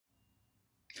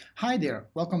Hi there,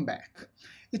 welcome back.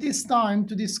 It is time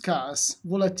to discuss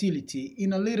volatility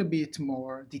in a little bit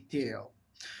more detail.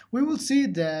 We will see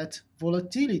that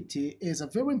volatility is a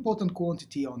very important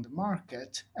quantity on the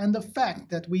market, and the fact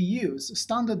that we use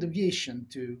standard deviation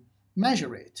to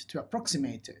measure it, to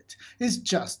approximate it, is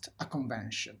just a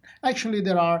convention. Actually,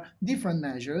 there are different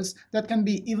measures that can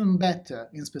be even better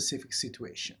in specific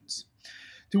situations.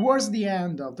 Towards the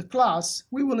end of the class,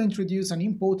 we will introduce an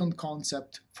important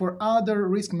concept for other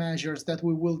risk measures that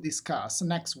we will discuss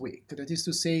next week, that is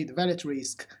to say the valid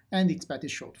risk and the expected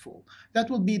shortfall. That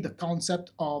will be the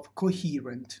concept of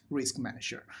coherent risk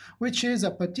measure, which is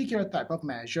a particular type of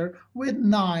measure with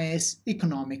nice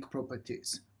economic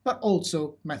properties, but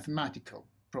also mathematical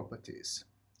properties.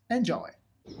 Enjoy!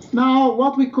 Now,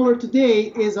 what we cover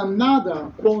today is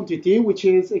another quantity which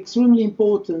is extremely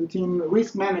important in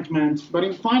risk management, but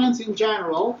in finance in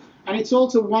general, and it's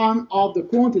also one of the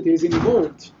quantities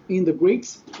involved in the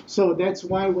Greeks, so that's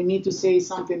why we need to say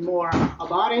something more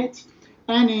about it,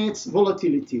 and it's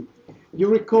volatility. You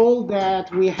recall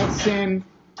that we have seen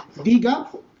Vega,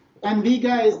 and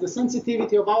Vega is the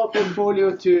sensitivity of our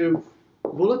portfolio to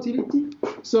volatility.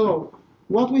 So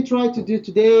what we try to do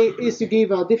today is to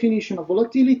give a definition of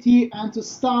volatility and to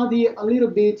study a little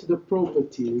bit the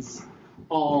properties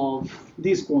of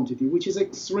this quantity, which is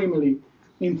extremely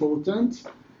important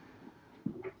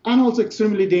and also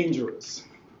extremely dangerous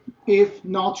if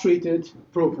not treated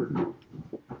properly.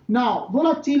 Now,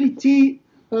 volatility,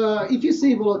 if you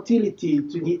say volatility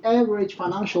to the average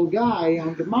financial guy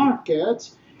on the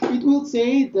market, it will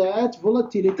say that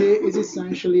volatility is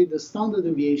essentially the standard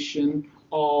deviation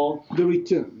of the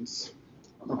returns.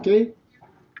 Okay?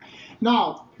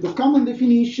 Now, the common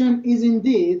definition is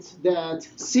indeed that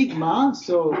sigma,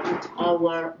 so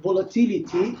our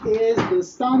volatility, is the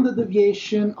standard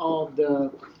deviation of the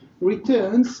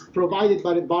returns provided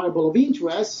by the variable of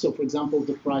interest, so for example,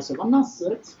 the price of an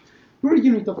asset, per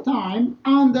unit of time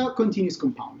under continuous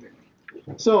compounding.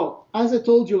 So, as I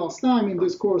told you last time in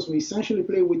this course, we essentially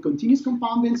play with continuous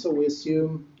compounding, so we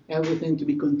assume everything to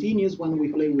be continuous when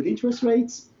we play with interest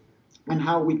rates and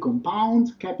how we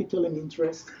compound capital and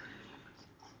interest.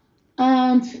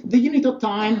 And the unit of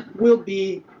time will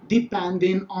be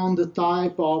depending on the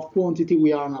type of quantity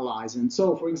we are analyzing.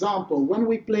 So, for example, when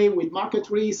we play with market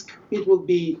risk, it will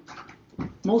be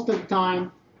most of the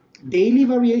time daily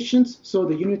variations, so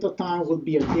the unit of time will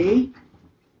be a day.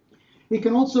 It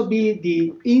can also be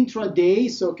the intraday,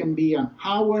 so it can be an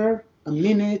hour, a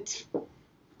minute,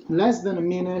 less than a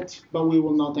minute, but we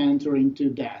will not enter into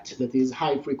that. That is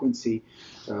high frequency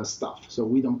stuff, so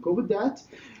we don't cover that.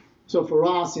 So for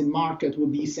us in market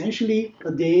would be essentially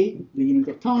a day, the unit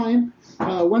of time.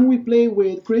 When we play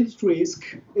with credit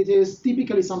risk, it is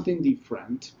typically something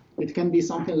different. It can be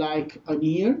something like a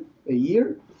year,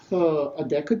 a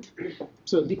decade,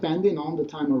 so depending on the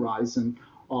time horizon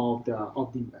of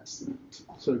the investment.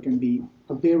 So it can be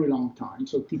a very long time.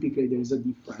 So typically there is a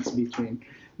difference between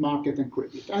market and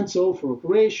credit. And so for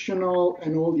operational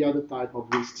and all the other type of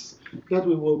risks that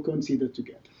we will consider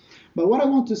together. But what I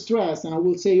want to stress, and I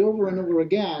will say over and over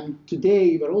again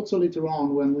today, but also later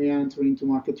on when we enter into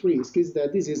market risk, is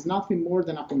that this is nothing more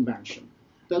than a convention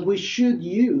that we should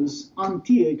use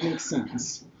until it makes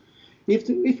sense.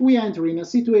 If we enter in a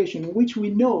situation in which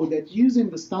we know that using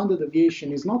the standard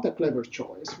deviation is not a clever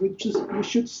choice, we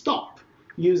should stop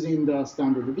using the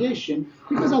standard deviation,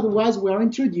 because otherwise we are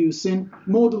introducing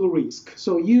model risk.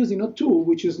 So using a tool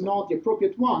which is not the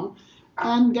appropriate one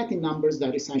and getting numbers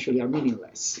that essentially are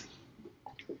meaningless.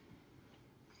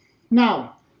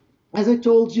 Now, as I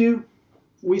told you,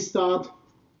 we start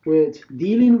with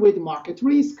dealing with market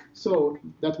risk. So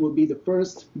that will be the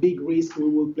first big risk we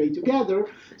will play together.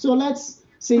 So let's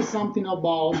say something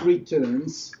about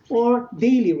returns or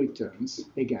daily returns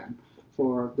again,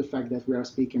 for the fact that we are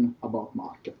speaking about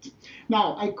market.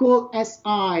 Now, I call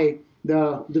SI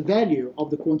the value of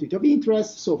the quantity of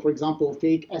interest. So for example,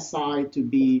 take SI to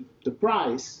be the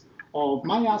price of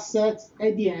my assets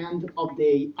at the end of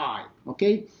day I,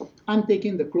 okay? I'm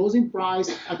taking the closing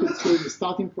price. I could say the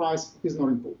starting price is not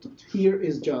important. Here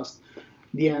is just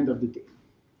the end of the day.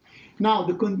 Now,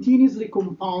 the continuously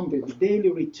compounded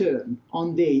daily return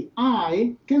on day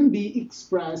I can be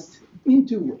expressed in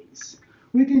two ways.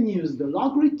 We can use the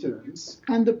log returns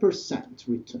and the percent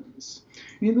returns.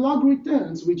 In log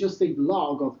returns, we just take the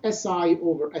log of SI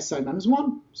over SI minus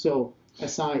 1. So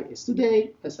SI is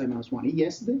today, SI minus 1 is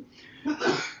yesterday.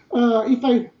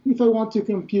 If I want to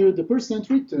compute the percent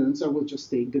returns, I will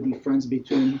just take the difference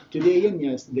between today and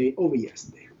yesterday over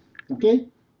yesterday. Okay?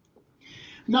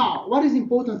 Now, what is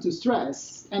important to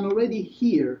stress, and already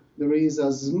here there is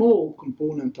a small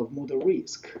component of model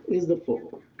risk, is the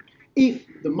following. If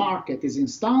the market is in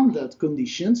standard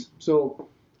conditions, so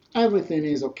everything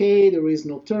is okay, there is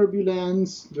no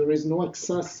turbulence, there is no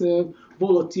excessive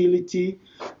volatility,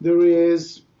 there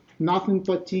is nothing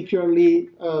particularly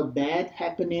bad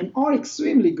happening or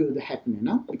extremely good happening,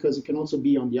 huh? Because it can also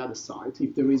be on the other side.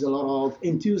 If there is a lot of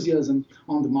enthusiasm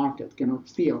on the market, cannot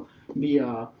still be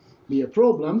a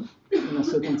problem in a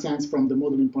certain sense from the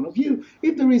modeling point of view.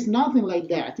 If there is nothing like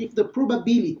that, if the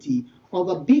probability of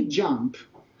a big jump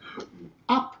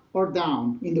up or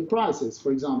down in the prices,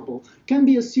 for example, can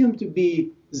be assumed to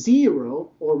be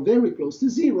zero or very close to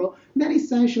zero, then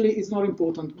essentially it's not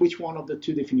important which one of the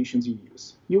two definitions you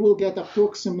use. You will get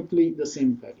approximately the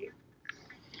same value.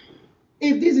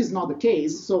 If this is not the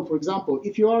case, so for example,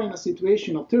 if you are in a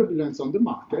situation of turbulence on the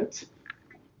market,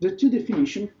 the two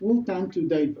definitions will tend to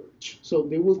diverge. So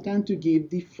they will tend to give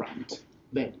different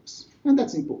values. And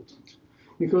that's important.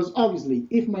 Because obviously,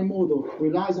 if my model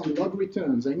relies on log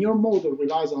returns and your model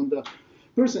relies on the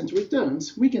percent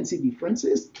returns, we can see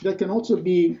differences that can also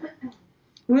be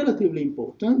relatively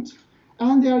important.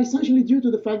 And they are essentially due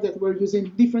to the fact that we're using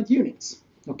different units.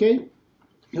 Okay?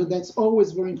 So that's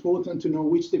always very important to know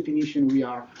which definition we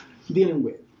are dealing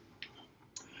with.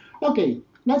 Okay,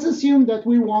 let's assume that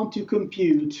we want to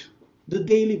compute the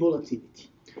daily volatility.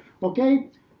 Okay,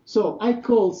 so I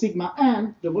call sigma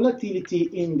n the volatility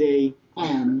in day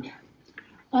n,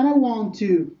 and I want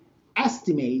to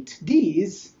estimate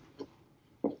these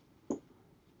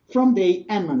from day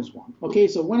n minus 1. Okay,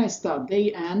 so when I start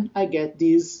day n, I get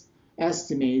this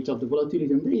estimate of the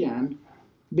volatility on day n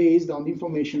based on the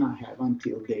information I have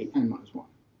until day n minus 1.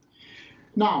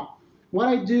 Now, what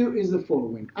I do is the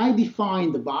following. I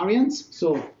define the variance.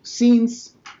 So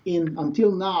since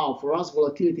until now, for us,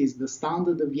 volatility is the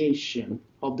standard deviation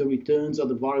of the returns of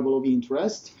the variable of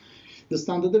interest. The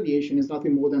standard deviation is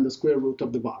nothing more than the square root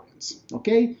of the variance.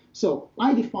 Okay? So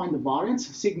I define the variance,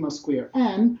 sigma square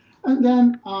n, and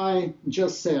then I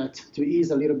just set, to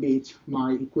ease a little bit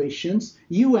my equations,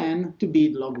 un to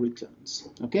be the log returns.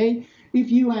 Okay? If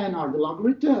un are the log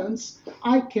returns,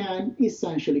 I can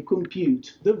essentially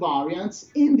compute the variance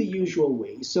in the usual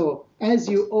way. So as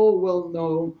you all well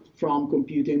know from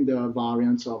computing the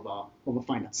variance of a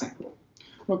finite sample.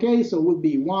 Okay, so it would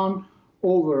be 1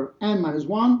 over n minus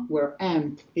 1, where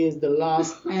n is the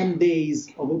last n days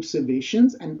of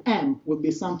observations, and m would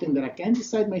be something that I can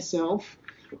decide myself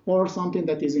or something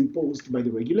that is imposed by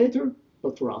the regulator,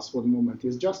 but for us for the moment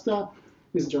is just a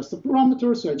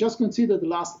parameter. So I just consider the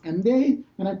last n day,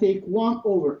 and I take 1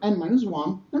 over n minus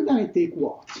 1, and then I take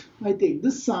what? I take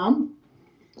the sum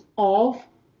of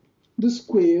the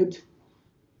squared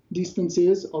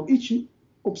distances of each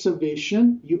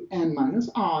observation, un minus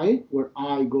I, where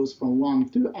I goes from 1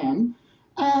 to m,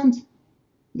 and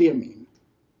their mean,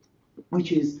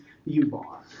 which is u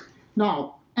bar.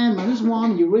 Now, n minus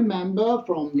 1, you remember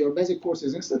from your basic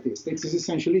courses in statistics, is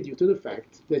essentially due to the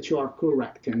fact that you are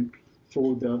correcting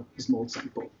for the small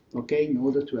sample, okay, in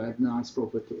order to have nice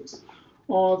properties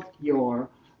of your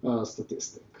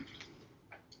statistic.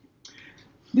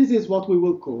 This is what we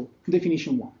will call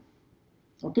definition 1,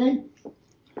 okay?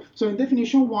 So in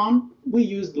definition 1, we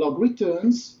use log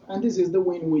returns, and this is the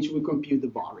way in which we compute the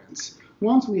variance.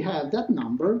 Once we have that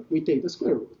number, we take the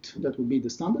square root. That will be the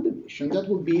standard deviation. That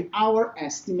will be our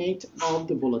estimate of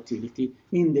the volatility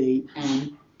in day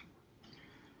n.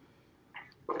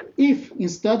 If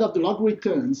instead of the log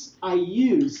returns, I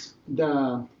use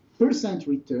the percent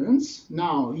returns,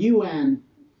 now un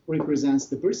represents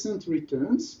the percent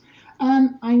returns,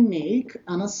 and I make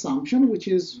an assumption which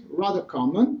is rather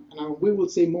common, and we will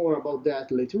say more about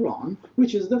that later on,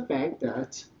 which is the fact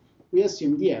that we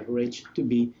assume the average to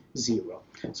be 0.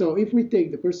 So if we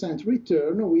take the percent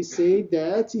return, we say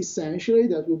that essentially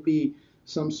that will be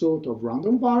some sort of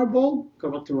random variable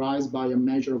characterized by a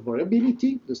measure of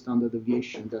variability, the standard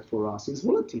deviation that for us is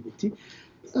volatility,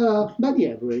 but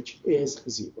the average is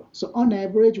 0. So on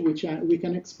average, we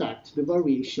can expect the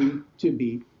variation to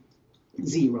be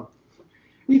 0.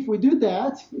 If we do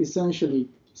that, essentially,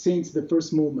 since the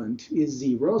first moment is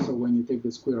 0, so when you take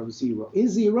the square of 0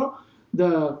 is 0,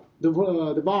 the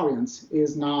variance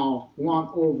is now 1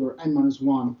 over n minus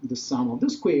 1, the sum of the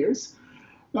squares.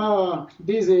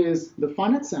 This is the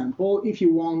finite sample. If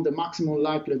you want the maximum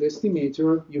likelihood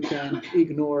estimator, you can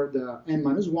ignore the n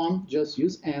minus 1, just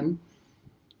use m.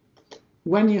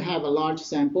 When you have a large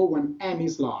sample, when m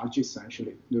is large,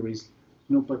 essentially, there is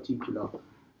no particular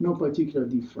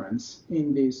difference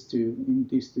in these two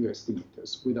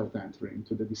estimators without entering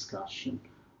into the discussion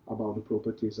about the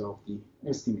properties of the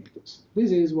estimators.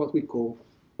 This is what we call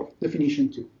definition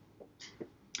 2.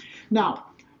 Now,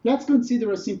 Let's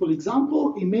consider a simple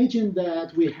example. Imagine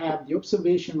that we have the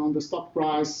observation on the stock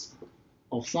price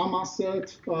of some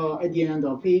asset at the end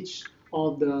of each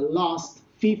of the last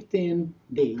 15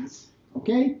 days.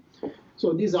 Okay?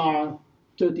 So these are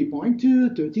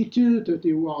 30.2, 32,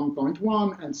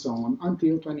 31.1, and so on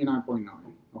until 29.9.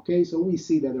 Okay, so we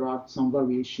see that there are some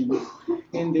variations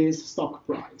in this stock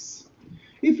price.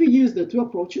 If we use the two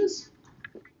approaches,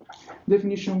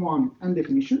 definition 1 and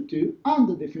definition 2,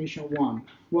 under definition 1,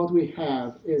 what we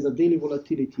have is a daily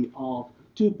volatility of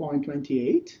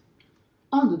 2.28.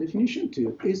 Under definition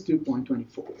 2 is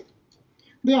 2.24.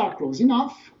 They are close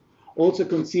enough. Also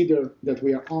consider that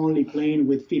we are only playing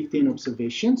with 15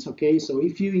 observations, okay? So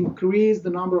if you increase the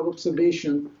number of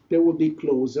observations, they will be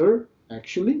closer,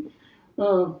 actually.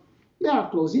 They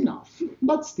are close enough,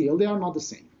 but still they are not the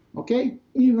same, okay?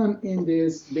 Even in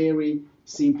this very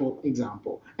simple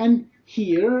example. And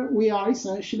here we are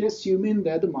essentially assuming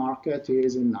that the market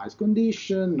is in nice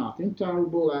condition, nothing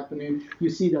terrible happening. You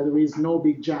see that there is no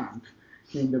big jump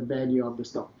in the value of the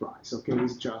stock price, okay?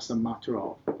 It's just a matter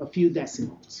of a few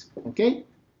decimals, okay?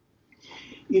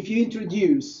 If you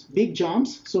introduce big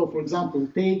jumps, so for example,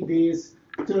 take this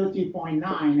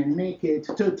 30.9 and make it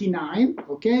 39,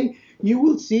 okay? You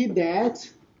will see that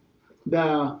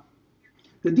the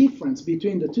difference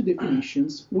between the two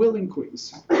definitions will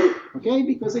increase, okay?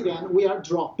 Because again, we are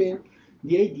dropping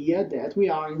the idea that we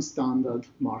are in standard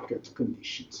market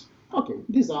conditions. Okay,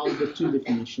 these are the two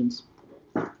definitions.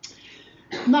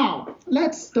 Now,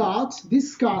 let's start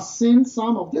discussing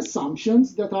some of the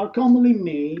assumptions that are commonly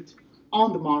made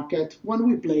on the market when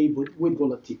we play with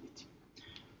volatility.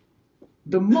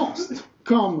 The most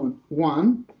common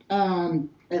one, and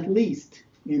at least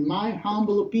in my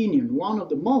humble opinion, one of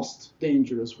the most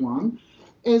dangerous one,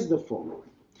 is the following.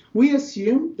 We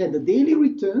assume that the daily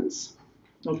returns,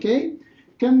 okay,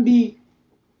 can be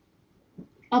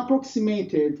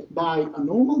approximated by a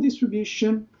normal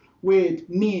distribution with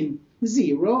mean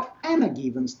 0 and a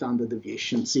given standard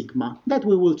deviation sigma that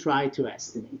we will try to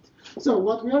estimate. So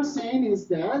what we are saying is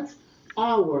that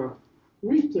our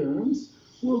returns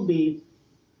will be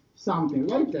something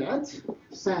like that,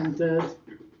 centered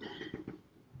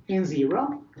in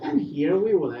 0, and here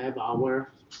we will have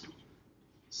our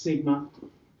sigma.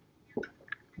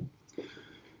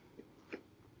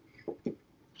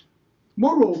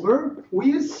 Moreover,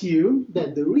 we assume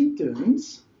that the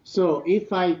returns, so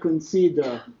if I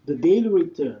consider the daily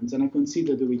returns and I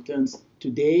consider the returns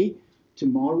today,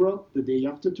 tomorrow, the day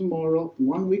after tomorrow,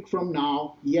 1 week from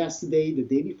now, yesterday, the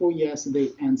day before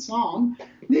yesterday, and so on,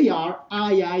 they are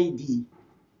IID.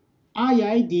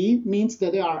 IID means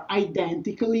that they are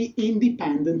identically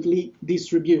independently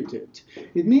distributed.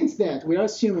 It means that we are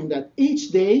assuming that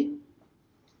each day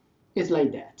is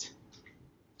like that.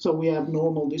 So we have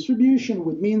normal distribution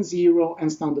with mean 0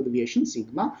 and standard deviation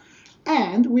sigma.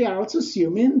 And we are also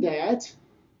assuming that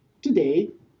today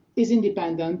is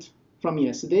independent from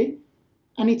yesterday,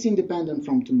 and it's independent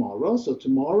from tomorrow. So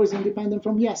tomorrow is independent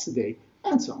from yesterday,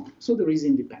 and so on. So there is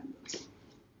independence,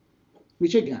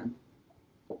 which again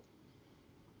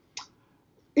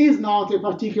is not a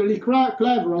particularly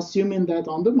clever, assuming that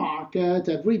on the market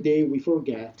every day we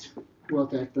forget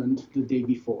what happened the day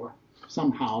before.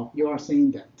 Somehow you are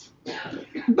saying that.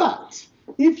 But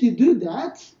if you do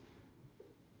that,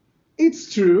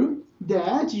 it's true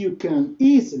that you can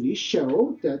easily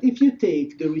show that if you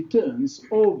take the returns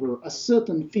over a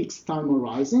certain fixed time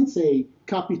horizon, say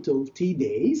capital T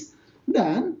days,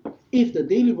 then if the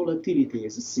daily volatility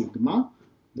is sigma,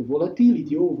 the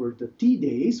volatility over the T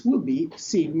days will be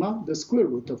sigma the square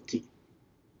root of T.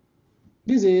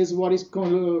 This is what is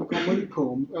commonly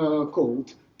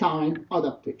called time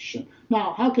adaptation.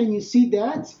 Now, how can you see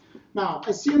that? Now,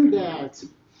 assume that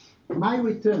my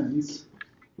returns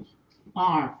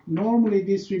are normally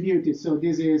distributed, so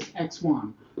this is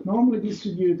x1, normally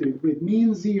distributed with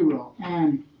mean 0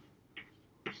 and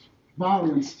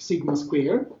variance sigma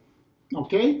squared,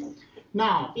 okay?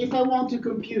 Now, if I want to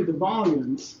compute the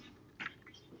variance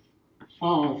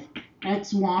of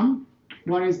x1,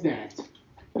 what is that?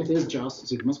 It is just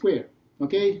sigma squared,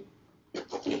 okay?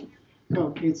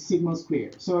 So it's sigma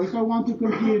squared. So if I want to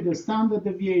compute the standard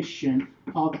deviation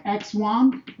of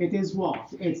x1, it is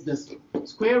what? It's the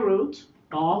square root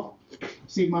of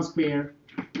sigma squared,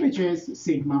 which is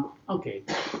sigma. Okay.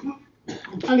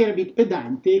 A little bit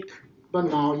pedantic, but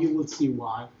now you will see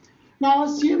why. Now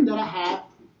assume that I have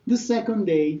the second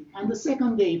day, and the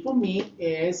second day for me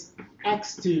is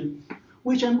x2,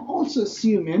 which I'm also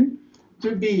assuming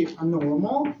to be a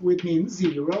normal with mean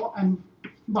 0 and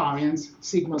variance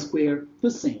sigma squared the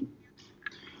same.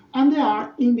 and they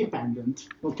are independent,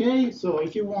 okay? So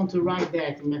if you want to write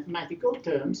that in mathematical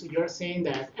terms, you're saying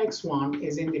that x1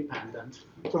 is independent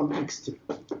from x2.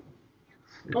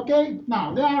 Okay,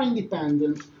 now they are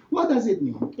independent. What does it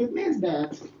mean? It means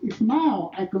that if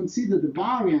now I consider the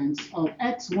variance of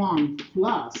x1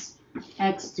 plus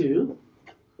x2,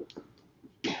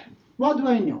 what do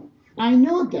I know? I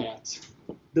know that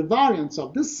the variance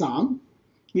of the sum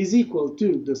is equal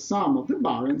to the sum of the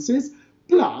variances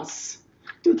plus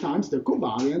 2 times the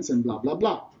covariance and blah, blah,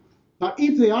 blah. But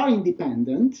if they are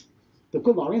independent, the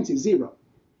covariance is 0.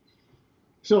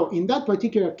 So in that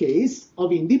particular case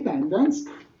of independence,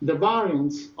 the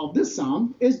variance of the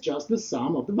sum is just the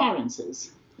sum of the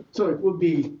variances. So it would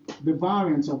be the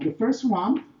variance of the first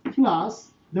one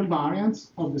plus the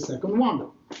variance of the second one.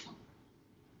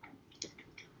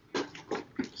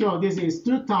 So this is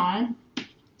 2 times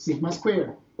sigma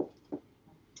squared.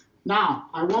 Now,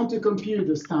 I want to compute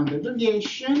the standard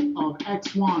deviation of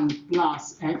x1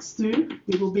 plus x2.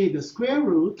 It will be the square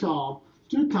root of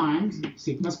 2 times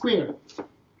sigma squared,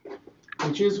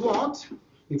 which is what?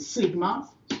 It's sigma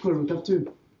square root of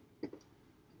 2.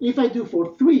 If I do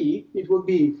for 3, it will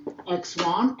be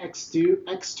x1, x2,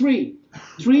 x3.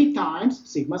 3 times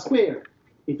sigma squared.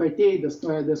 If I take the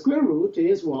square root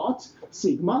is what?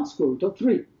 Sigma square root of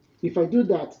 3. If I do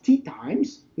that t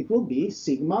times, it will be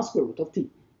sigma square root of t.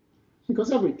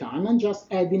 Because every time I'm just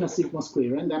adding a sigma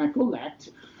square and then I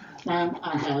collect and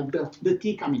I have the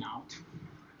t coming out.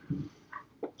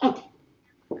 Okay.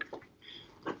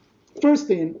 First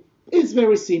thing, it's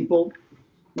very simple,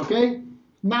 okay?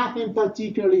 Nothing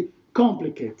particularly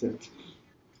complicated.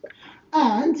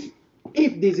 And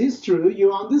if this is true,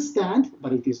 you understand,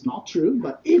 but it is not true,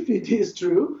 but if it is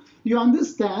true, you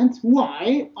understand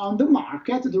why on the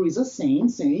market there is a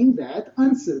saying that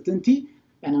uncertainty,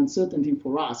 and uncertainty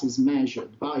for us is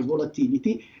measured by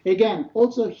volatility. Again,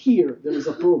 also here there is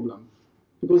a problem,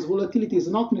 because volatility is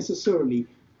not necessarily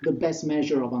the best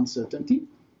measure of uncertainty.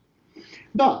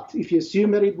 But if you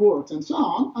assume that it works and so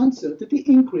on, uncertainty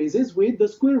increases with the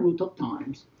square root of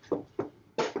times.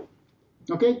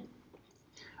 Okay?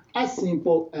 As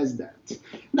simple as that.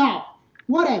 Now,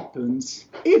 what happens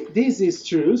if this is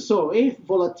true? So if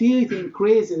volatility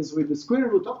increases with the square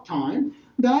root of time,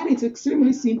 then it's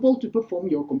extremely simple to perform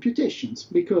your computations,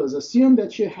 because assume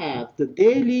that you have the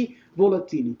daily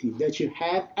volatility that you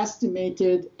have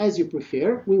estimated as you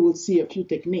prefer. We will see a few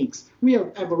techniques. We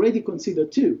have already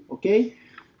considered 2, okay?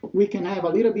 We can have a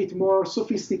little bit more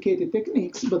sophisticated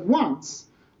techniques, but once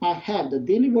I have the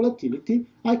daily volatility,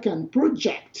 I can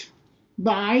project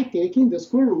by taking the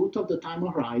square root of the time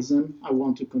horizon I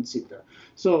want to consider.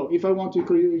 So if I want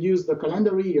to use the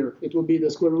calendar year, it will be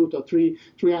the square root of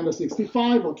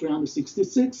 365 or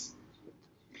 366.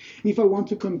 If I want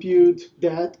to compute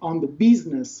that on the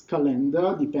business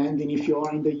calendar, depending if you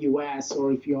are in the US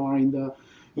or if you are in the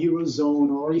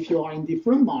Eurozone or if you are in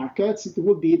different markets, it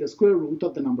would be the square root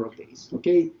of the number of days,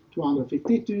 okay?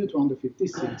 252,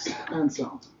 256, and so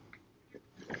on.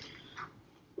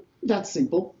 That's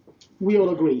simple. We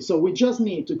all agree. So we just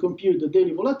need to compute the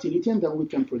daily volatility and then we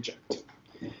can project.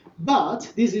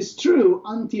 But this is true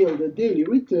until the daily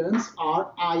returns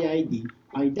are IID,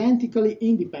 identically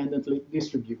independently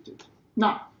distributed.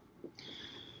 Now,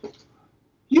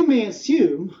 you may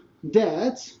assume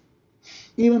that,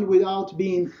 even without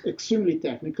being extremely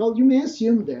technical, you may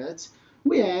assume that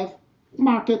we have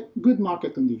good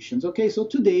market conditions. Okay, so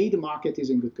today the market is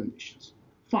in good conditions.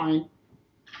 Fine.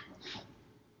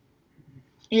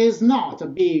 It is not a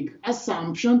big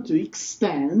assumption to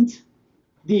extend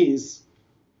this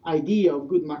idea of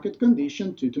good market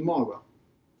condition to tomorrow.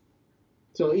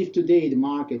 So if today the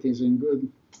market is in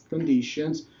good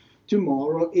conditions,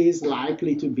 tomorrow is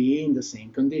likely to be in the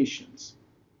same conditions.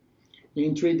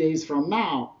 In 3 days from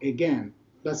now, again.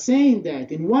 But saying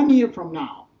that in 1 year from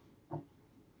now,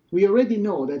 we already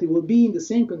know that it will be in the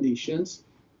same conditions,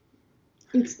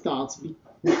 it starts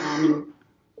becoming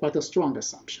quite a strong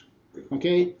assumption.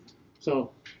 Okay?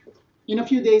 So in a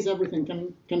few days, everything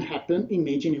can happen,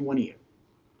 imagine in 1 year.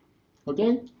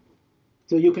 Okay?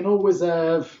 So you can always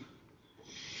have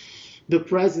the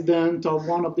president of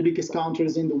one of the biggest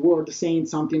countries in the world saying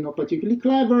something not particularly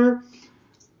clever,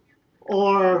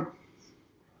 or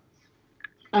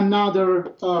another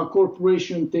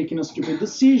corporation taking a stupid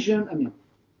decision. I mean,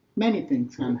 many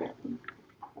things can happen.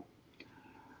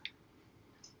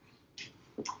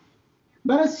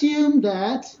 But assume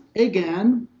that,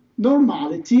 again,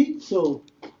 normality, so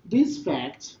this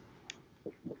fact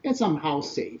is somehow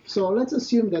safe. So let's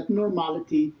assume that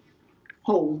normality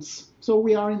holds. So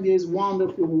we are in this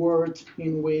wonderful world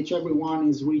in which everyone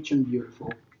is rich and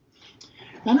beautiful.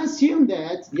 And assume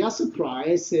that the asset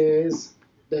price is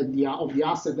of the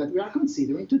asset that we are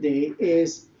considering today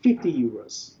is 50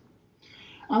 euros.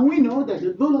 And we know that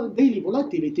the daily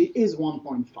volatility is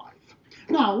 1.5.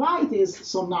 Now, why it is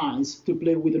so nice to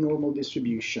play with a normal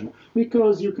distribution?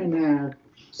 Because you can have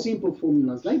simple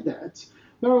formulas like that,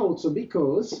 but also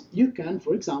because you can,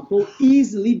 for example,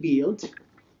 easily build.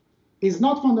 It's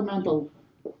not fundamental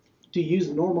to use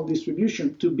normal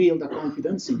distribution to build a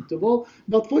confidence interval,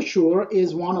 but for sure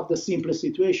is one of the simplest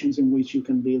situations in which you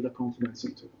can build a confidence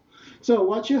interval. So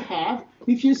what you have,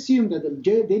 if you assume that the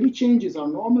daily changes are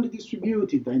normally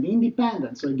distributed and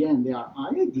independent, so again, they are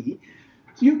IID,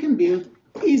 you can build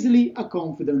easily a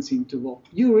confidence interval.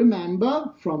 You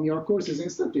remember from your courses in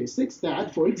statistics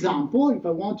that, for example, if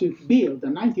I want to build a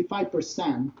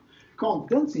 95%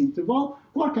 confidence interval,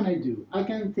 what can I do? I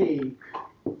can take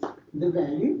the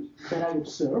value that I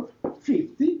observe,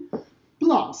 50,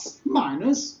 plus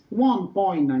minus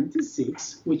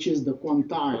 1.96, which is the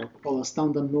quantile of a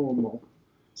standard normal,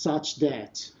 such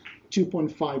that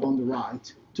 2.5 on the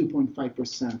right,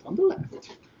 2.5% on the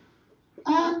left.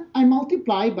 And I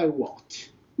multiply by what?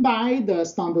 By the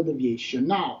standard deviation.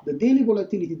 Now, the daily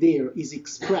volatility there is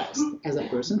expressed as a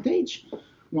percentage,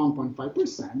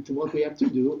 1.5%. What we have to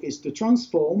do is to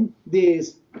transform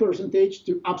this percentage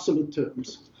to absolute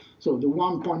terms. So the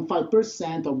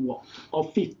 1.5% of what?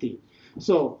 Of 50.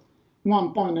 So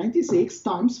 1.96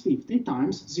 times 50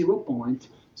 times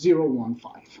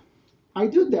 0.015. I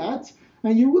do that,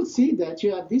 and you will see that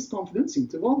you have this confidence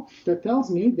interval that tells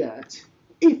me that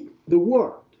if the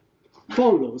world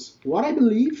follows what I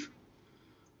believe,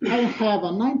 I have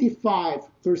a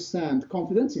 95%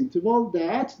 confidence interval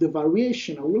that the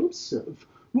variation I will observe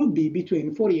will be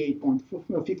between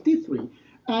 48.53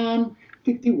 and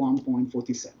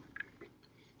 51.47.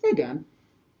 Again,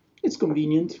 it's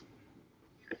convenient.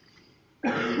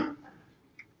 The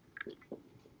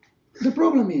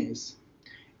problem is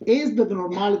the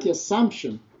normality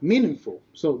assumption meaningful?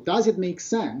 So does it make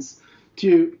sense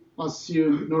to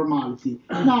assume normality?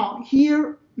 Now,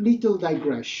 here, little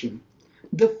digression.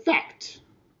 The fact,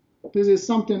 this is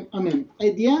something,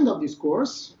 at the end of this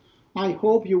course, I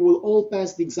hope you will all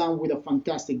pass the exam with a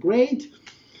fantastic grade.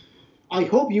 I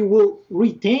hope you will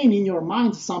retain in your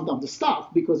mind some of the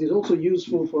stuff, because it's also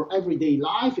useful for everyday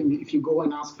life. And if you go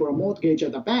and ask for a mortgage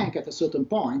at a bank at a certain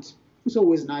point, it's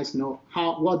always nice to know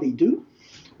what they do.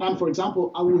 And for example,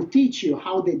 I will teach you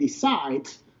how they decide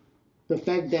the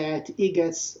fact that he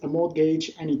gets a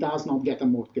mortgage and he does not get a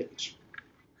mortgage.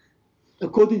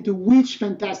 According to which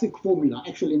fantastic formula,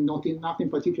 actually nothing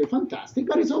particularly fantastic,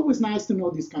 but it's always nice to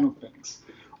know these kind of things.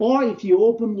 Or if you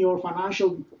open your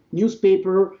financial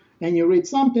newspaper and you read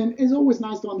something, it's always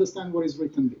nice to understand what is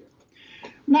written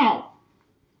there. Now,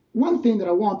 one thing that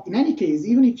I want, in any case,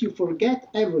 even if you forget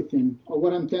everything of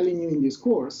what I'm telling you in this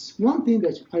course, one thing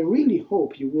that I really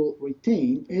hope you will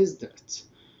retain is that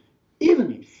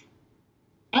even if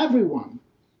everyone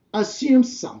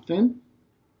assumes something,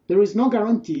 there is no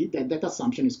guarantee that that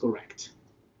assumption is correct.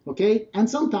 Okay? And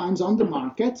sometimes on the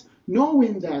market,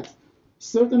 knowing that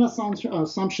certain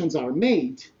assumptions are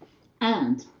made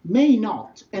and may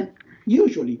not, and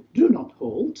usually do not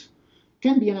hold,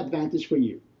 can be an advantage for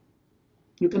you.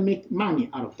 You can make money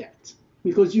out of that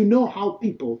because you know how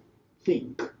people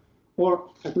think, or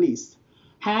at least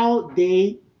how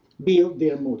they build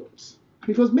their models.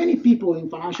 Because many people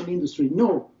in financial industry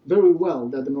know very well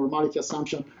that the normality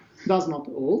assumption does not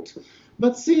hold,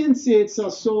 but since it's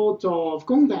a sort of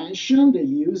convention, they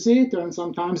use it, and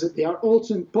sometimes they are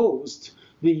also imposed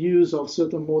the use of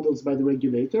certain models by the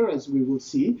regulator, as we will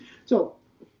see. So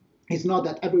it's not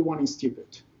that everyone is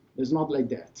stupid. It's not like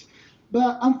that.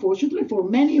 But unfortunately, for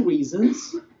many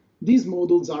reasons, these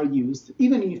models are used,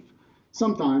 even if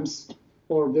sometimes,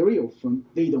 or very often,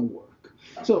 they don't work.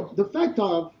 So the fact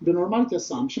of the normality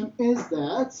assumption is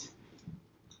that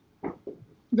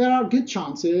there are good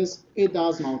chances it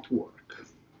does not work.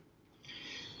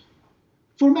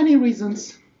 For many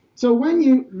reasons. So when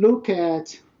you look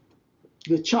at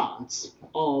the charts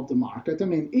of the market,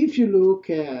 if you look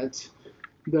at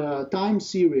the time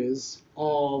series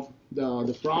of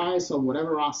the price of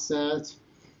whatever asset,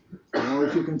 or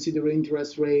if you consider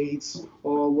interest rates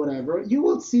or whatever, you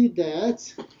will see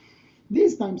that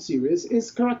this time series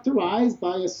is characterized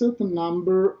by a certain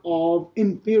number of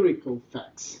empirical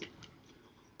facts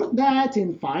that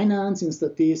in finance, in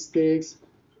statistics,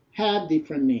 have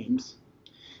different names.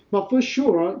 But for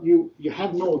sure, you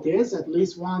have noticed at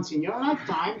least once in your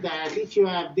lifetime that if you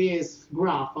have this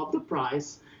graph of the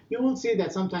price, you will see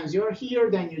that sometimes you're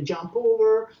here, then you jump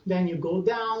over, then you go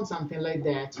down, something like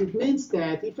that. It means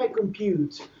that if I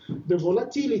compute the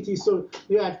volatility, so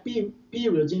you have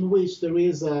periods in which there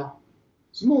is a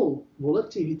small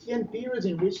volatility and periods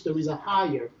in which there is a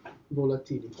higher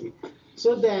volatility.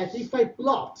 So that if I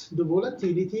plot the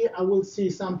volatility, I will see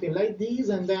something like this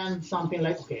and then something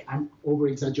like, okay, I'm over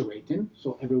exaggerating,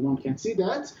 so everyone can see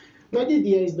that. But the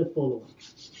idea is the following.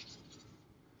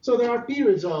 So there are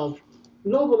periods of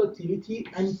low volatility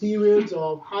and periods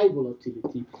of high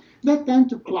volatility that tend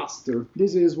to cluster.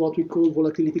 This is what we call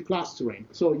volatility clustering.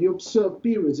 So you observe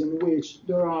periods in which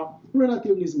there are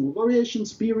relatively small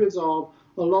variations, periods of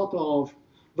a lot of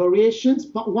variations.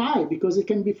 But why? Because it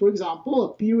can be, for example, a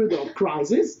period of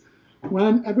crisis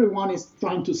when everyone is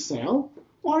trying to sell,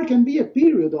 or it can be a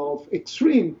period of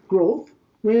extreme growth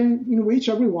in which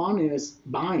everyone is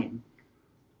buying.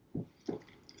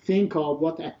 Think of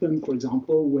what happened, for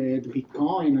example, with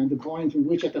Bitcoin and the point in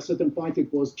which at a certain point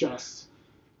it was just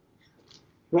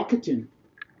rocketing,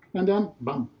 and then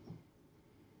bam.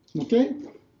 Okay?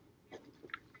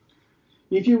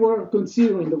 If you were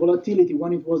considering the volatility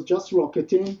when it was just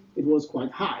rocketing, it was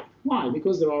quite high. Why?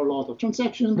 Because there are a lot of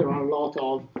transactions, there are a lot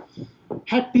of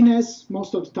happiness,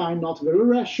 most of the time not very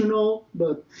rational,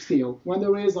 but still, when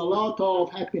there is a lot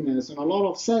of happiness and a lot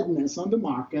of sadness on the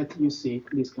market, you see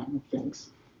these kind of things.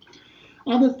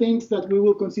 Other things that we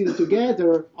will consider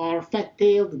together are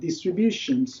fat-tailed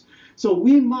distributions. So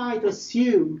we might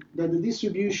assume that the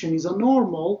distribution is a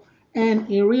normal, and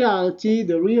in reality,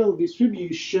 the real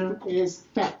distribution is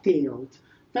fat-tailed.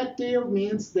 Fat-tailed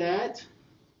means that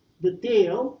the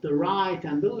tail, the right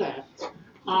and the left,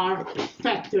 are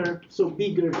fatter, so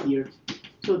bigger here.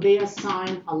 So they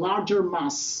assign a larger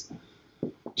mass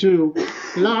to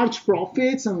large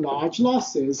profits and large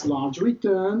losses, large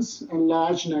returns and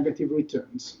large negative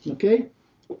returns, okay?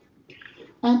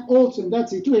 And also in that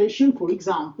situation, for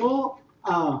example,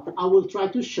 I will try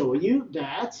to show you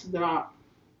that there are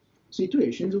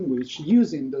situations in which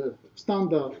using the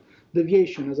standard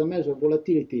deviation as a measure of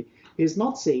volatility is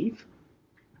not safe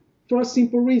for a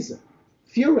simple reason.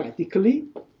 Theoretically,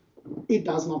 it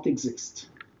does not exist.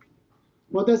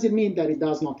 What does it mean that it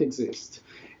does not exist?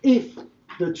 If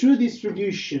the true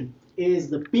distribution is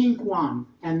the pink one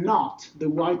and not the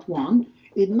white one,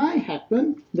 it might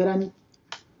happen that I'm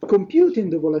computing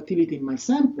the volatility in my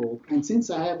sample, and since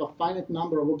I have a finite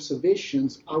number of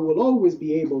observations, I will always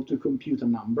be able to compute a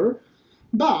number,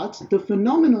 but the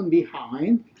phenomenon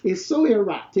behind is so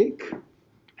erratic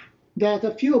that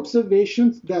a few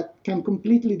observations that can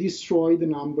completely destroy the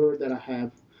number that I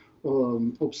have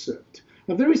observed.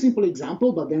 A very simple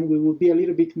example, but then we will be a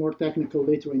little bit more technical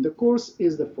later in the course,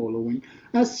 is the following.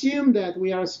 Assume that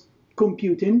we are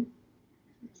computing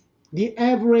the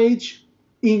average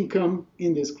income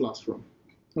in this classroom,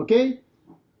 okay?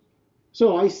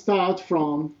 So I start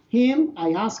from him,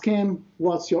 I ask him,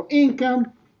 what's your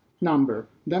income? Number.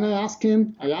 Then I ask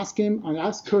him, I ask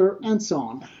her, and so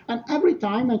on. And every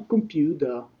time I compute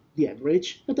the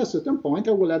average, at a certain point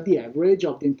I will have the average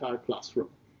of the entire classroom,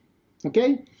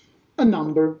 okay? A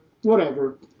number,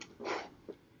 whatever.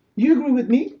 You agree with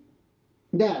me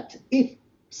that if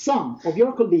some of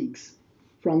your colleagues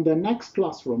from the next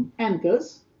classroom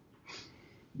enters,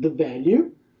 the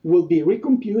value will be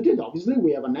recomputed. Obviously,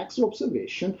 we have an extra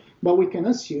observation, but we can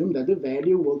assume that the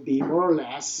value will be more or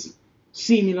less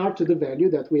similar to the value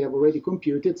that we have already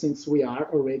computed, since we are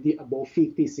already above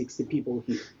 50, 60 people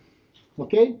here.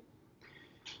 Okay?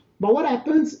 But what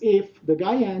happens if the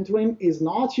guy entering is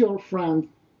not your friend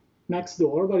next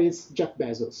door, but it's Jeff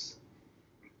Bezos?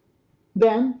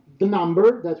 Then the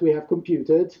number that we have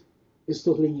computed is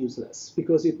totally useless,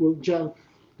 because it will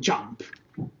jump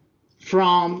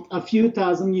from a few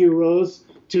thousand euros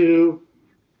to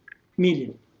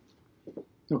million,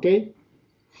 okay?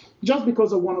 Just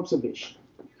because of one observation.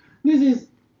 This is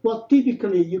what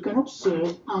typically you can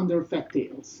observe under fat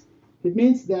tails. It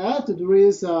means that there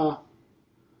is a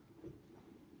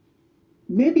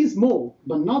maybe small,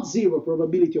 but not zero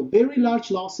probability of very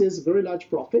large losses, very large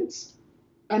profits.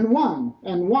 And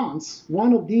once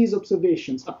one of these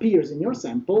observations appears in your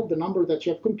sample, the number that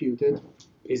you have computed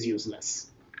is useless.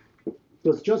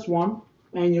 So it's just one,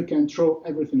 and you can throw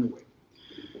everything away.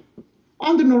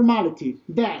 Under normality,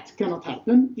 that cannot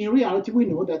happen. In reality, we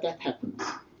know that that happens.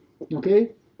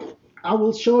 Okay? I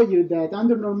will show you that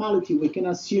under normality, we can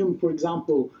assume, for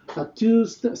example, a 2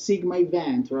 sigma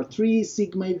event, or a 3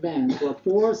 sigma event, or a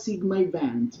 4 sigma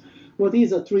event. What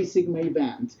is a 3 sigma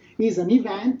event? It's an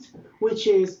event which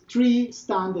is 3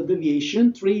 standard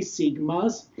deviation, 3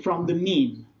 sigmas from the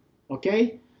mean.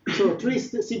 Okay? So 3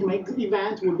 sigma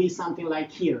event will be something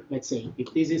like here, let's say.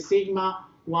 If this is sigma,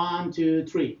 1, 2,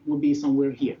 3 would be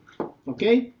somewhere here.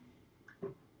 Okay?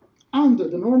 Under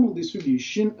the normal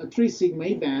distribution, a 3 sigma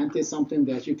event is something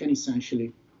that you can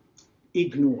essentially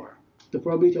ignore. The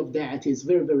probability of that is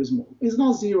very, very small. It's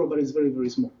not zero, but it's very, very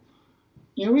small.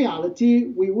 In reality,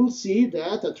 we will see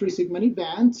that a 3 sigma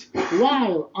event,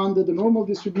 while under the normal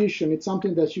distribution, it's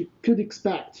something that you could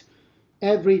expect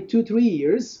every 2-3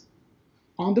 years,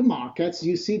 on the markets,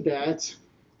 you see that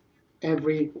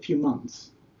every few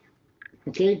months.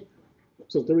 Okay?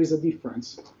 So there is a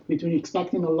difference between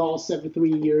expecting a loss every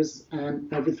 3 years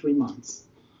and every 3 months.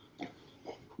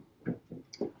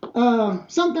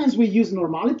 Sometimes we use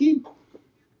normality.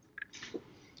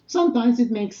 Sometimes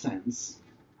it makes sense.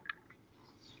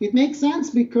 It makes sense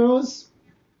because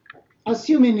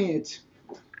assuming it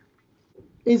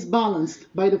is balanced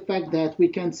by the fact that we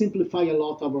can simplify a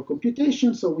lot of our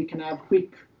computation, so we can have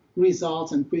quick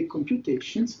results and quick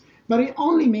computations, but it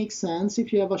only makes sense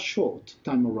if you have a short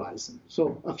time horizon.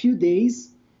 So a few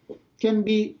days can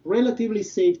be relatively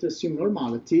safe to assume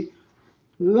normality.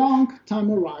 Long time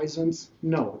horizons,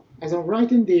 no. As I'm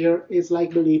writing there, it's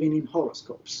like believing in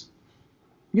horoscopes.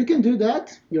 You can do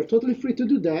that, you're totally free to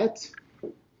do that.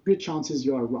 Good chances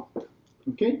you are wrong,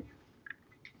 okay?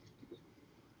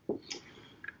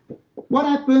 What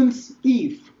happens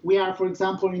if we are, for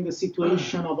example, in the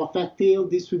situation of effective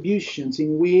distributions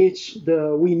in which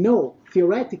we know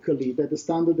theoretically that the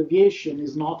standard deviation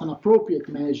is not an appropriate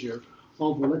measure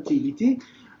of volatility?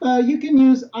 You can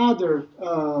use other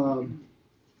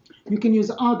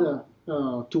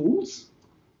tools.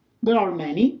 There are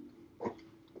many.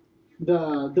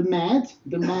 The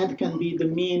MED can be the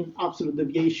mean absolute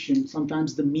deviation,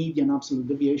 sometimes the median absolute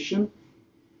deviation.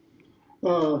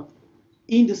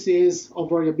 Indices of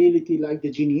variability like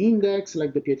the Gini index,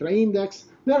 like the Pietra index,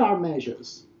 there are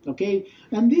measures, okay?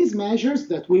 And these measures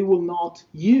that we will not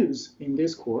use in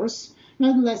this course,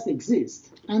 nonetheless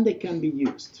exist, and they can be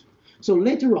used. So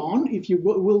later on, if you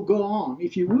will go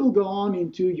on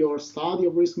into your study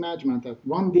of risk management, that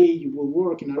one day you will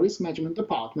work in a risk management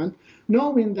department,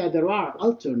 knowing that there are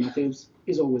alternatives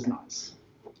is always nice.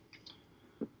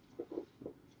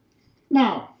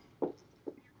 Now,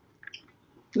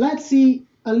 let's see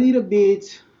a little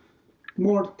bit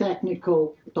more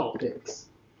technical topics.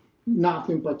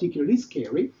 Nothing particularly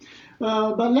scary,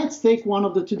 but let's take one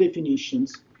of the two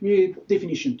definitions,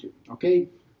 definition 2, okay?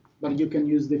 But you can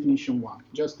use definition 1,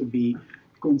 just to be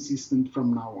consistent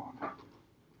from now on.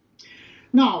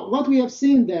 Now, what we have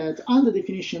seen that under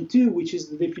definition 2, which is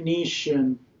the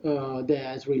definition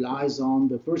that relies on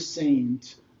the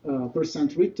percent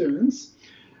returns,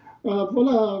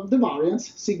 the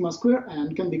variance, sigma square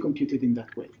n, can be computed in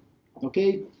that way.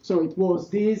 Okay, so it was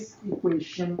this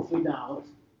equation without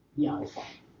the alpha.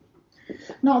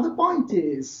 Now, the point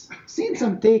is, since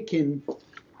I'm taking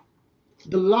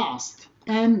the last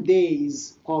n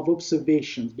days of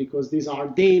observations, because these are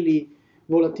daily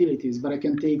volatilities, but I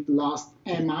can take the last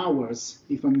n hours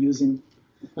if I'm using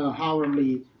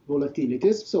hourly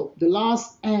volatilities. So the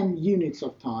last n units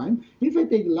of time, if I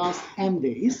take the last n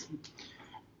days,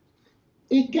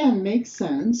 it can make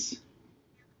sense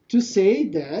to say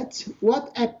that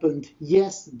what happened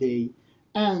yesterday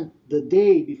and the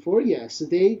day before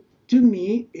yesterday, to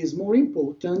me, is more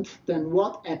important than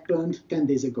what happened 10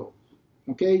 days ago.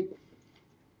 Okay?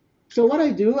 So what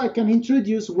I do, I can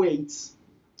introduce weights.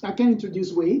 I can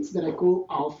introduce weights that I call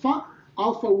alpha,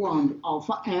 alpha 1,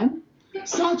 alpha n,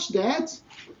 such that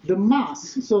the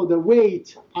mass, so the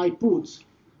weight I put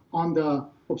on the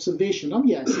observation of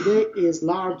yesterday is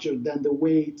larger than the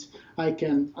weight I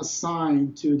can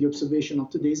assign to the observation of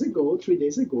 2 days ago, 3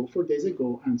 days ago, 4 days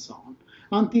ago, and so on,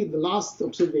 until the last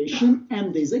observation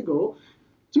n days ago,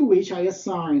 to which I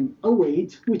assign a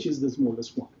weight which is the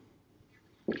smallest one.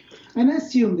 And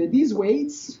assume that these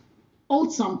weights all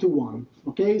sum to 1.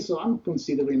 Okay, so I'm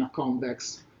considering a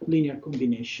convex linear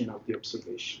combination of the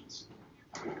observations.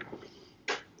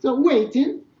 So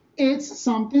weighting, it's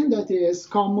something that is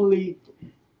commonly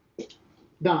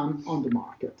done on the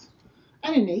market.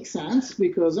 And it makes sense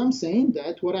because I'm saying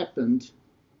that what happened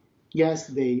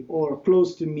yesterday or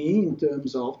close to me in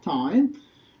terms of time,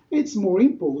 it's more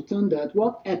important than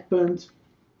what happened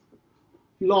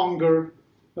longer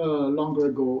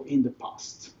ago in the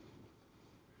past.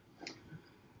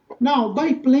 Now,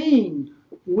 by playing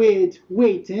with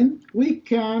weighting, we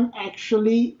can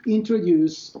actually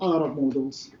introduce a lot of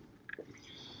models.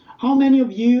 How many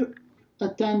of you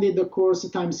attended the course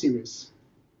time series?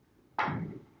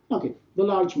 Okay, the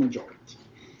large majority.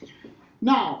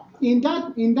 Now, in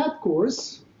that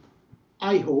course,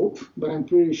 I hope, but I'm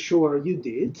pretty sure you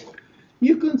did,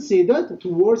 you considered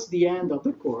towards the end of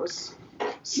the course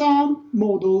some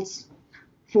models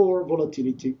for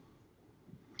volatility,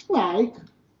 like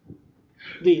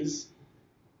this,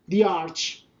 the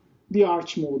ARCH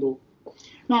model.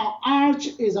 Now,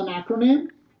 ARCH is an acronym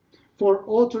for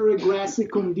autoregressive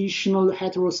conditional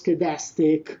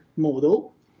heteroscedastic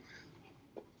model.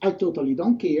 I totally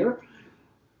don't care.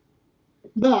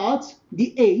 But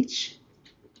the H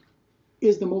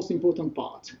is the most important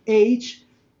part. H,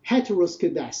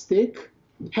 heteroscedastic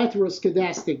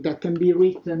that can be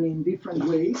written in different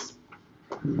ways.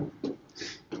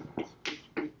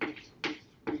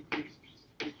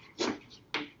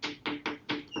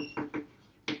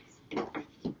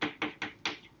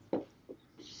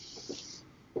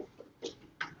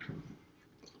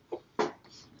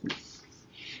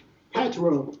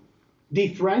 Hetero,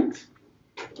 different,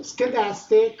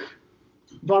 scedastic,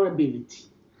 variability.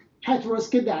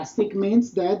 Heteroscedastic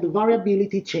means that the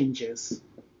variability changes.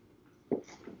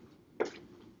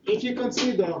 If you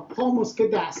consider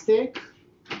homoscedastic,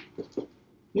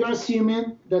 you're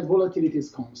assuming that volatility is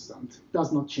constant,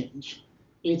 does not change.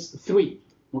 It's 3,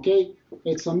 okay?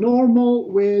 It's a normal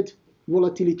with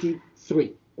volatility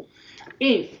 3.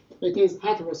 If it is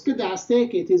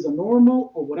heteroscedastic, it is a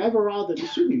normal or whatever other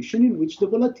distribution in which the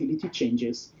volatility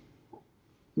changes.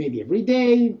 Maybe every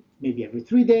day, maybe every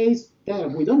 3 days,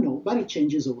 that we don't know, but it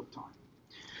changes over time.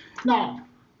 Now,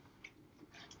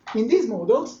 in these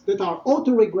models that are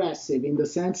autoregressive in the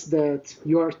sense that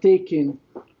you are taking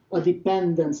a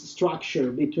dependence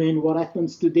structure between what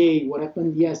happens today, what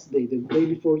happened yesterday, the day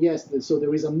before yesterday, so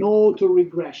there is an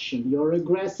autoregression. You're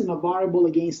regressing a variable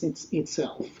against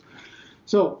itself.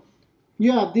 So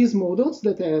you have these models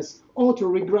that has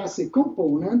autoregressive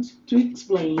component to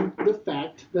explain the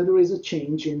fact that there is a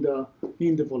change in the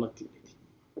volatility.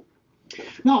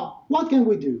 Now, what can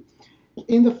we do?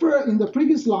 In the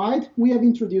previous slide, we have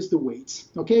introduced the weights.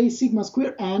 Okay, sigma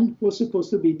square n was supposed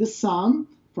to be the sum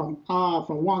from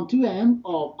 1 to n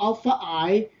of alpha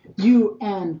I u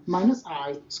n minus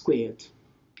I squared.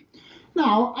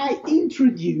 Now, I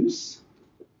introduce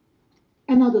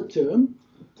another term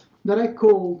that I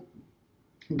call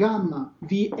gamma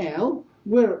VL,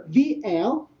 where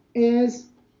VL is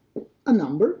a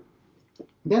number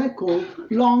that I call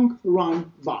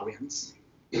long-run variance.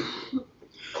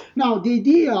 Now, the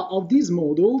idea of these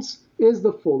models is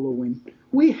the following.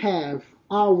 We have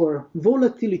our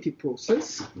volatility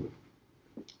process.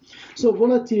 So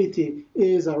volatility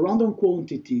is a random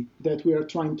quantity that we are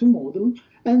trying to model,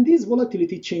 and this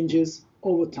volatility changes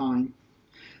over time.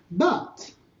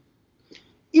 But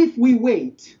if we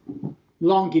wait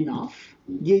long enough,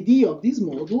 the idea of this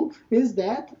model is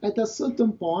that at a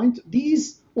certain point,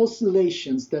 these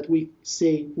oscillations that we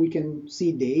can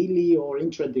see daily or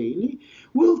intradaily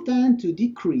will tend to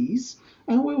decrease,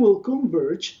 and we will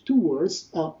converge towards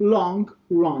a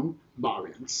long-run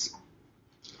variance.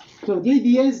 So the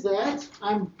idea is that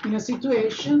I'm in a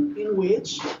situation in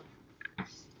which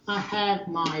I have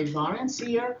my variance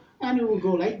here, and it will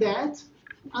go like that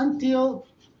until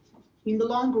in the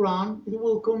long run it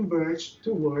will converge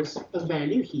towards a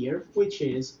value here, which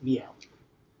is VL.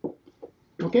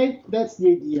 Okay, that's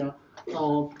the idea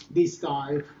of this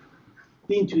type,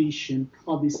 the intuition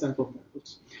of this type of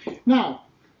models. Now,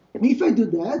 if I do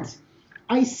that,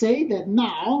 I say that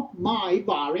now my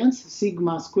variance,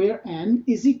 sigma square n,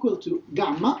 is equal to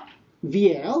gamma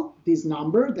VL, this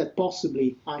number that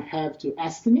possibly I have to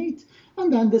estimate,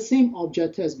 and then the same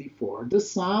object as before, the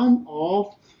sum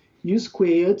of u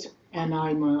squared and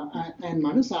n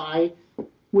minus I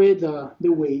with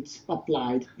the weights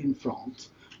applied in front.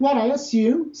 What I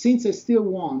assume, since I still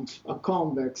want a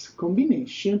convex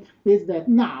combination, is that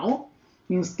now,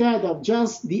 instead of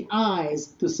just the i's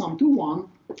to sum to 1,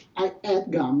 I add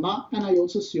gamma, and I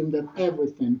also assume that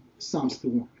everything sums to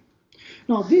 1.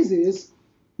 Now, this is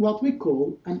what we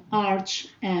call an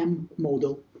ARCH-M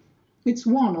model. It's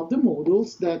one of the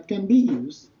models that can be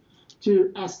used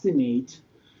to estimate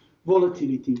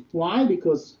volatility. Why?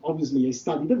 Because obviously I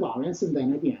study the variance, and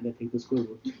then at the end I take the square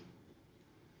root.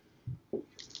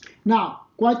 Now,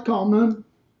 quite common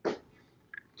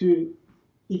to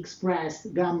express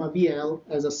gamma VL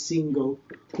as a single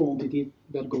quantity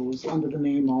that goes under the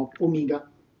name of omega.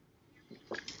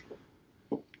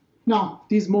 Now,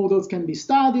 these models can be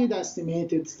studied,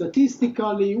 estimated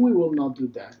statistically. We will not do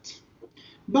that.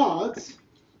 But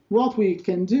what we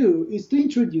can do is to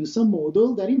introduce a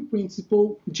model that in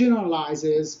principle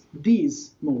generalizes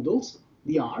these models,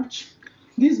 the ARCH.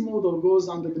 This model goes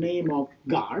under the name of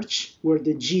GARCH, where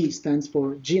the G stands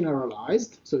for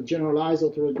generalized, so generalized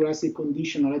autoregressive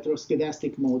conditional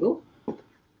heteroscedastic model.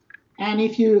 And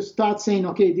if you start saying,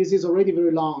 okay, this is already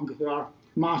very long, there are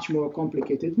much more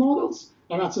complicated models,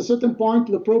 And at a certain point,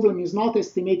 the problem is not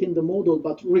estimating the model,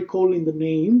 but recalling the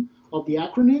name of the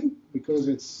acronym, because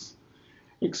it's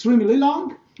extremely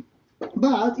long.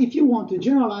 But if you want to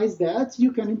generalize that,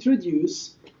 you can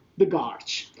introduce the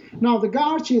GARCH. Now, the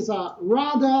GARCH is a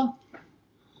rather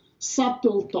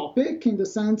subtle topic in the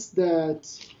sense that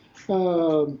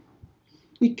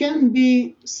it can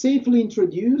be safely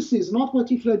introduced. It's not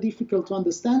particularly difficult to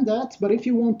understand that, but if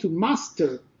you want to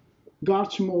master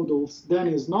GARCH models, then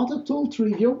it's not at all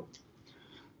trivial.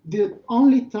 The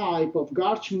only type of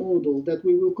GARCH model that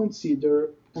we will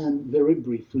consider, and very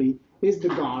briefly, is the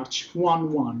GARCH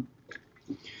 1-1.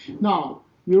 Now,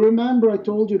 you remember I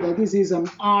told you that this is an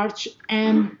Arch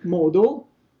M model.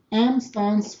 M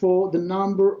stands for the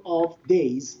number of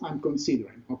days I'm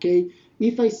considering, okay?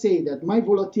 If I say that my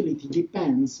volatility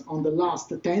depends on the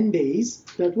last 10 days,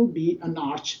 that will be an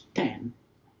Arch 10.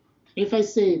 If I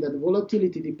say that the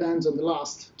volatility depends on the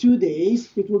last 2 days,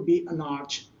 it will be an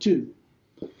Arch 2.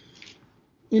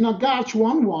 In a GARCH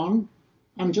 1-1,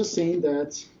 I'm just saying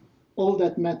that all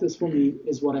that matters for me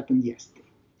is what happened yesterday.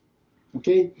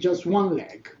 Okay, just one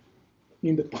leg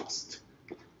in the past.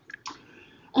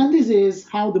 And this is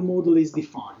how the model is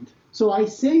defined. So I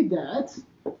say that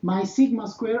my sigma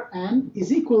square n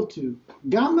is equal to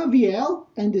gamma VL,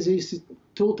 and this is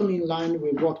totally in line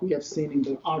with what we have seen in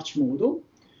the Arch model,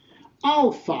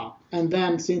 alpha, and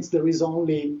then since there is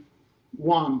only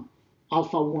one,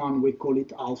 alpha 1, we call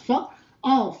it alpha,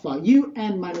 alpha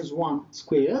un minus 1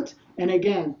 squared, and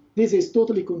again, this is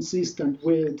totally consistent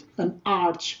with an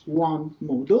Arch 1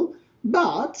 model,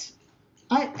 but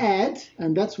I add,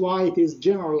 and that's why it is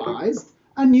generalized,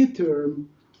 a new term.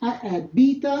 I add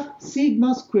beta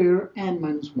sigma square n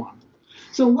minus 1.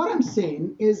 So what I'm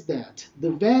saying is that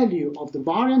the value of the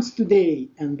variance today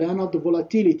and then of the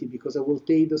volatility, because I will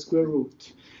take the square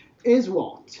root, is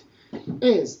what?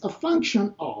 Is a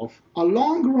function of a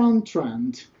long-run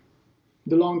trend,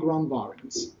 the long-run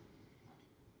variance.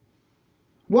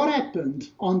 What happened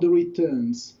on the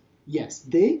returns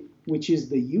yesterday, which is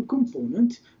the U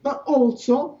component, but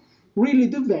also really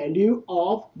the value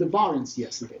of the variance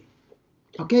yesterday.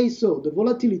 Okay, so the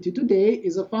volatility today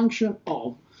is a function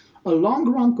of a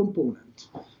long-run component,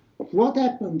 what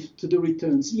happened to the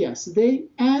returns yesterday,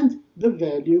 and the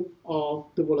value of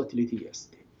the volatility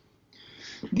yesterday.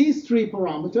 These three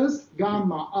parameters,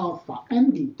 gamma, alpha,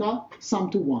 and beta, sum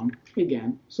to 1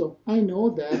 again. So I know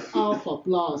that alpha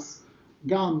plus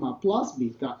gamma plus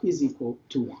beta is equal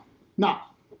to 1. Now,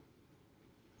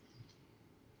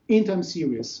 in time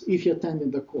series, if you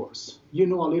attended the course, you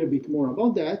know a little bit more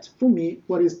about that. For me,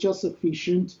 what is just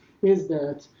sufficient is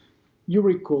that you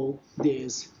recall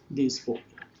this formula.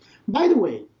 By the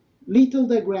way, little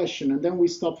digression, and then we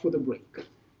stop for the break.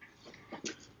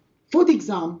 For the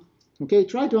exam, okay,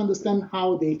 try to understand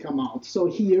how they come out. So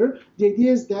here, the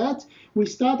idea is that we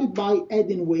started by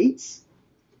adding weights,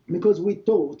 because we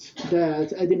thought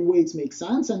that adding weights makes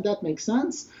sense, and that makes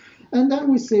sense. And then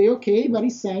we say, okay, but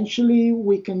essentially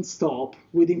we can stop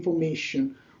with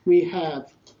information we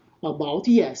have about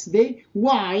yesterday.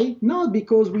 Why? Not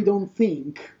because we don't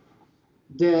think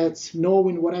that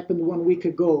knowing what happened 1 week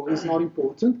ago is not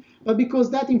important, but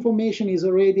because that information is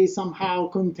already somehow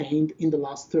contained in the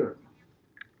last term,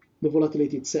 the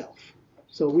volatility itself.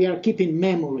 So we are keeping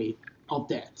memory of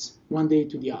that one day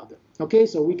to the other. Okay,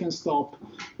 so we can stop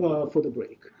for the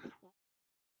break.